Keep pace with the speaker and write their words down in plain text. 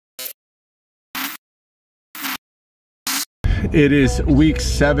It is week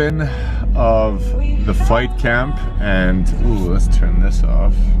 7 of the fight camp, and ooh, let's turn this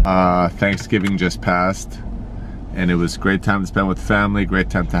off. Thanksgiving just passed, and it was a great time to spend with family, great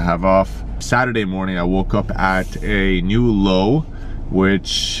time to have off. Saturday morning I woke up at a new low,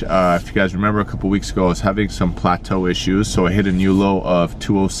 which if you guys remember a couple weeks ago I was having some plateau issues, so I hit a new low of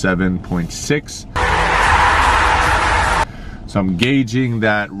 207.6. So I'm gauging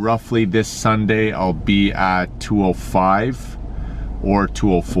that roughly this Sunday I'll be at 205 or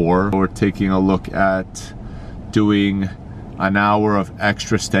 204. We're taking a look at doing an hour of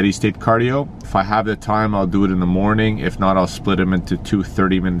extra steady state cardio. If I have the time, I'll do it in the morning. If not, I'll split them into 2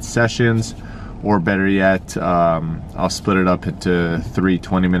 30-minute sessions, or better yet, I'll split it up into 3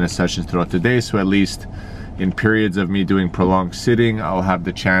 20-minute sessions throughout the day. So at least in periods of me doing prolonged sitting, I'll have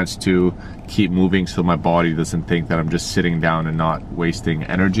the chance to keep moving so my body doesn't think that I'm just sitting down and not wasting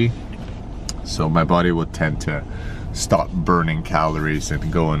energy. So my body will tend to stop burning calories and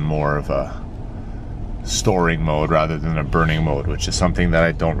go in more of a storing mode rather than a burning mode, which is something that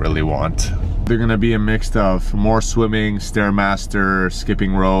I don't really want. They're gonna be a mix of more swimming, Stairmaster,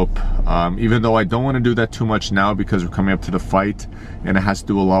 skipping rope, even though I don't want to do that too much now because we're coming up to the fight and it has to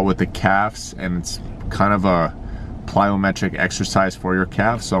do a lot with the calves, and it's kind of a plyometric exercise for your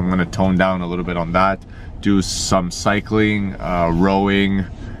calves, so I'm going to tone down a little bit on that, do some cycling, rowing,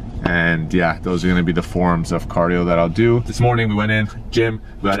 and yeah, those are going to be the forms of cardio that I'll do. This morning we went in gym,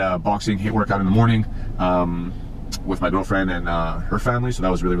 we had a boxing HIIT workout in the morning with my girlfriend and her family, so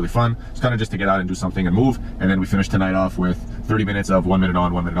that was really fun. It's kind of just to get out and do something and move, and then we finished tonight off with 30 minutes of 1 minute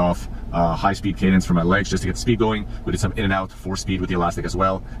on, 1 minute off, high speed cadence for my legs just to get the speed going. We did some in and out 4 speed with the elastic as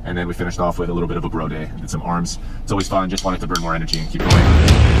well, and then we finished off with a little bit of a bro day. Did some arms. It's always fun, just wanted to burn more energy and keep going.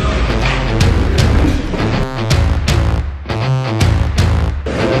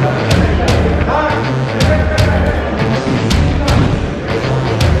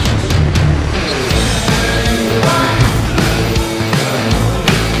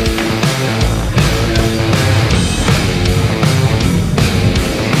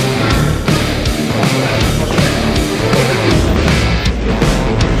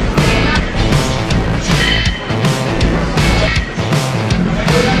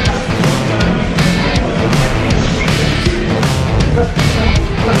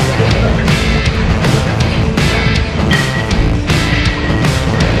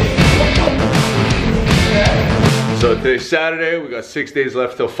 So today's Saturday, we got 6 days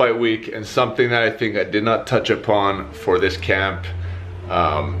left till fight week, and something that I think I did not touch upon for this camp,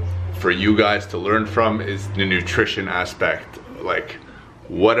 for you guys to learn from, is the nutrition aspect. Like,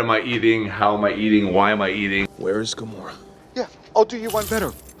 what am I eating? How am I eating? Why am I eating? Where is Gamora? Yeah, I'll do you one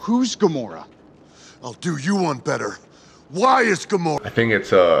better. Who's Gamora? I'll do you one better. Why is Gamora? I think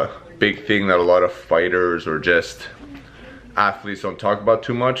it's a big thing that a lot of fighters or just athletes don't talk about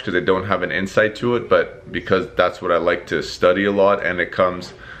too much because they don't have an insight to it, but because that's what I like to study a lot and it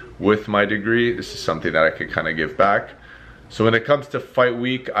comes with my degree, this is something that I can kind of give back. So when it comes to fight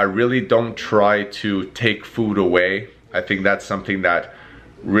week, I really don't try to take food away. I think that's something that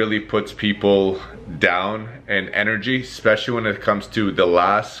really puts people down in energy, especially when it comes to the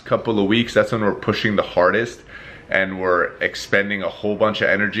last couple of weeks. That's when we're pushing the hardest and we're expending a whole bunch of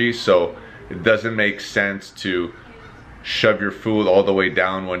energy, so it doesn't make sense to shove your food all the way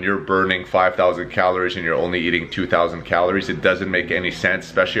down when you're burning 5,000 calories and you're only eating 2,000 calories. It doesn't make any sense,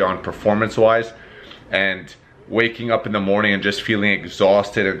 especially on performance wise. And waking up in the morning and just feeling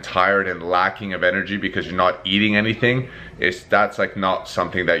exhausted and tired and lacking of energy because you're not eating anything, that's like not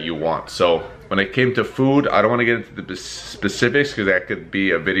something that you want. So when it came to food, I don't want to get into the specifics because that could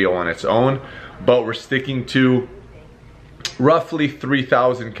be a video on its own, but we're sticking to roughly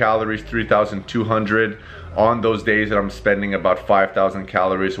 3,000 calories, 3,200 on those days that I'm spending about 5,000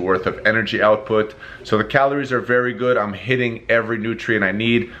 calories worth of energy output. So the calories are very good. I'm hitting every nutrient I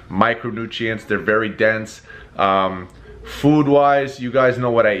need, micronutrients, they're very dense. Food wise, you guys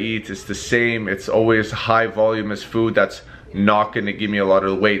know what I eat. It's the same. It's always high voluminous food that's not gonna give me a lot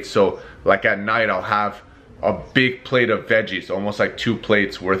of weight. So like at night, I'll have a big plate of veggies, almost like 2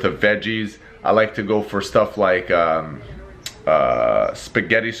 plates worth of veggies. I like to go for stuff like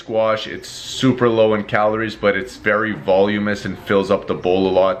spaghetti squash. It's super low in calories, but it's very voluminous and fills up the bowl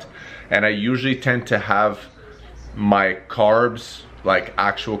a lot. And I usually tend to have my carbs, like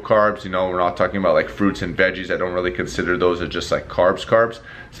actual carbs, you know, we're not talking about like fruits and veggies. I don't really consider those as just like carbs,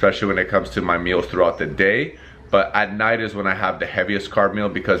 especially when it comes to my meal throughout the day. But at night is when I have the heaviest carb meal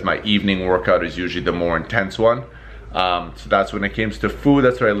because my evening workout is usually the more intense one. So that's when it comes to food,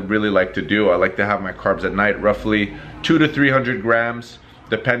 that's what I really like to do. I like to have my carbs at night, roughly 200 to 300 grams,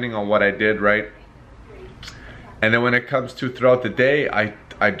 depending on what I did, right? And then when it comes to throughout the day, I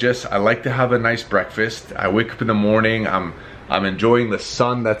like to have a nice breakfast. I wake up in the morning, I'm enjoying the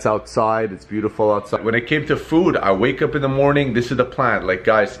sun that's outside. It's beautiful outside. When it came to food, I wake up in the morning, this is the plan. Like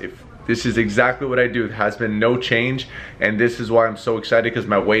guys, if this is exactly what I do, it has been no change, and this is why I'm so excited, because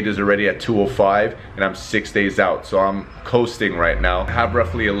my weight is already at 205 and I'm 6 days out, so I'm coasting right now. I have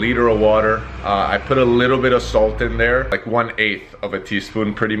roughly a liter of water. I put a little bit of salt in there, like 1/8 of a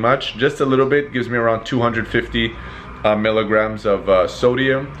teaspoon pretty much. Just a little bit, gives me around 250 milligrams of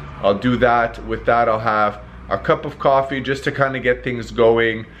sodium. I'll do that. With that, I'll have a cup of coffee just to kind of get things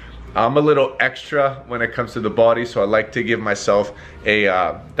going. I'm a little extra when it comes to the body, so I like to give myself a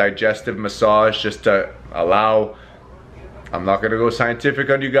digestive massage just to allow, I'm not gonna go scientific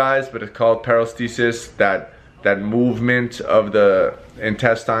on you guys, but it's called peristalsis, that movement of the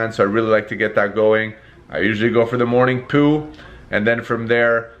intestine, so I really like to get that going. I usually go for the morning poo, and then from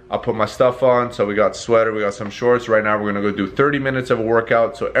there, I'll put my stuff on. So we got sweater, we got some shorts. Right now we're gonna go do 30 minutes of a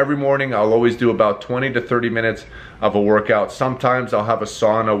workout. So every morning I'll always do about 20 to 30 minutes of a workout. Sometimes I'll have a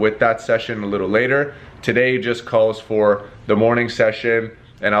sauna with that session a little later. Today just calls for the morning session,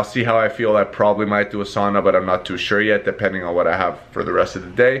 and I'll see how I feel. I probably might do a sauna, but I'm not too sure yet, depending on what I have for the rest of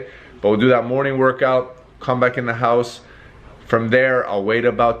the day. But we'll do that morning workout, come back in the house. From there, I'll wait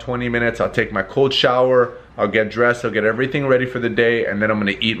about 20 minutes. I'll take my cold shower, I'll get dressed, I'll get everything ready for the day, and then I'm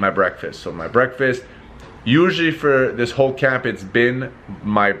gonna eat my breakfast. So my breakfast, usually for this whole camp, it's been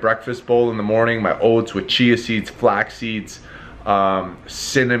my breakfast bowl in the morning, my oats with chia seeds, flax seeds,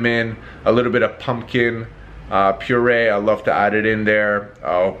 cinnamon, a little bit of pumpkin puree. I love to add it in there.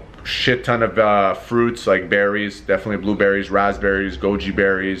 Shit ton of fruits like berries, definitely blueberries, raspberries, goji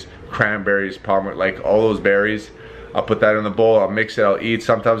berries, cranberries, pomegranate, like all those berries. I'll put that in the bowl, I'll mix it, I'll eat.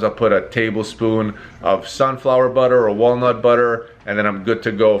 Sometimes I'll put a tablespoon of sunflower butter or walnut butter, and then I'm good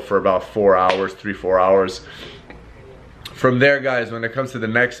to go for about 4 hours, 3-4 hours. From there, guys, when it comes to the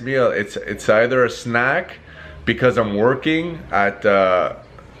next meal, it's either a snack, because I'm working at the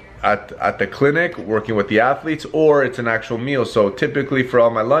clinic, working with the athletes, or it's an actual meal. So typically for all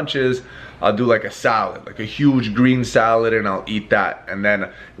my lunches, I'll do like a salad, like a huge green salad, and I'll eat that. And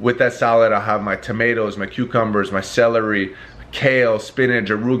then with that salad, I'll have my tomatoes, my cucumbers, my celery, kale, spinach,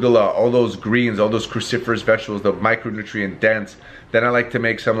 arugula, all those greens, all those cruciferous vegetables, the micronutrient dense. Then I like to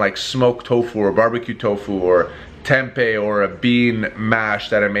make some like smoked tofu or barbecue tofu or tempeh or a bean mash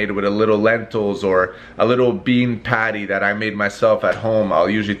that I made with a little lentils, or a little bean patty that I made myself at home. I'll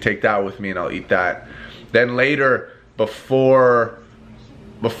usually take that with me and I'll eat that. Then later, before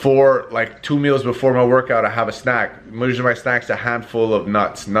like 2 meals before my workout, I have a snack. Usually my snack's a handful of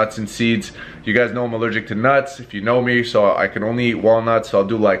nuts and seeds. You guys know I'm allergic to nuts, if you know me, so I can only eat walnuts. So I'll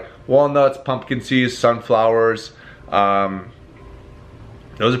do like walnuts, pumpkin seeds, sunflowers.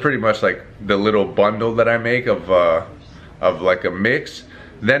 Those are pretty much like the little bundle that I make of like a mix.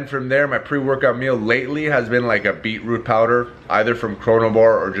 Then from there, my pre-workout meal lately has been like a beetroot powder, either from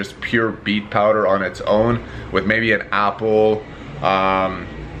Chronobar or just pure beet powder on its own, with maybe an apple.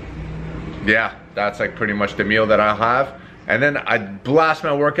 Yeah, that's like pretty much the meal that I'll have. And then I blast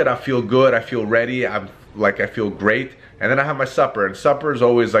my workout, I feel good, I feel ready, I feel great. And then I have my supper, and supper is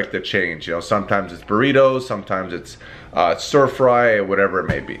always like the change. You know, sometimes it's burritos, sometimes it's stir fry, whatever it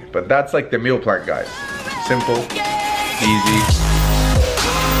may be. But that's like the meal plan, guys. Simple, easy.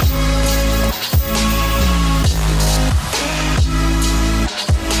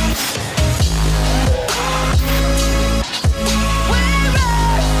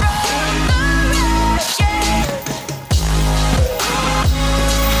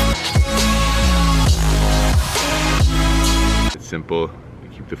 Simple, you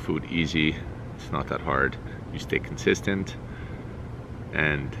keep the food easy, it's not that hard. You stay consistent,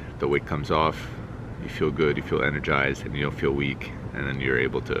 and the weight comes off, you feel good, you feel energized, and you don't feel weak, and then you're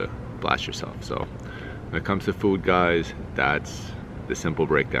able to blast yourself. So when it comes to food, guys, that's the simple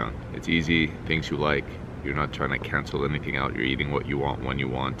breakdown. It's easy, things you like, you're not trying to cancel anything out, you're eating what you want when you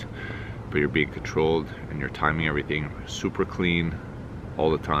want, but you're being controlled, and you're timing everything super clean all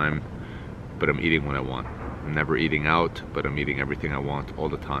the time, but I'm eating what I want. I'm never eating out, but I'm eating everything I want all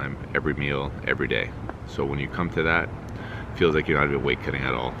the time, every meal, every day. So when you come to that, it feels like you're not even weight cutting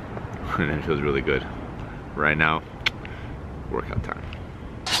at all. And it feels really good. Right now, workout time.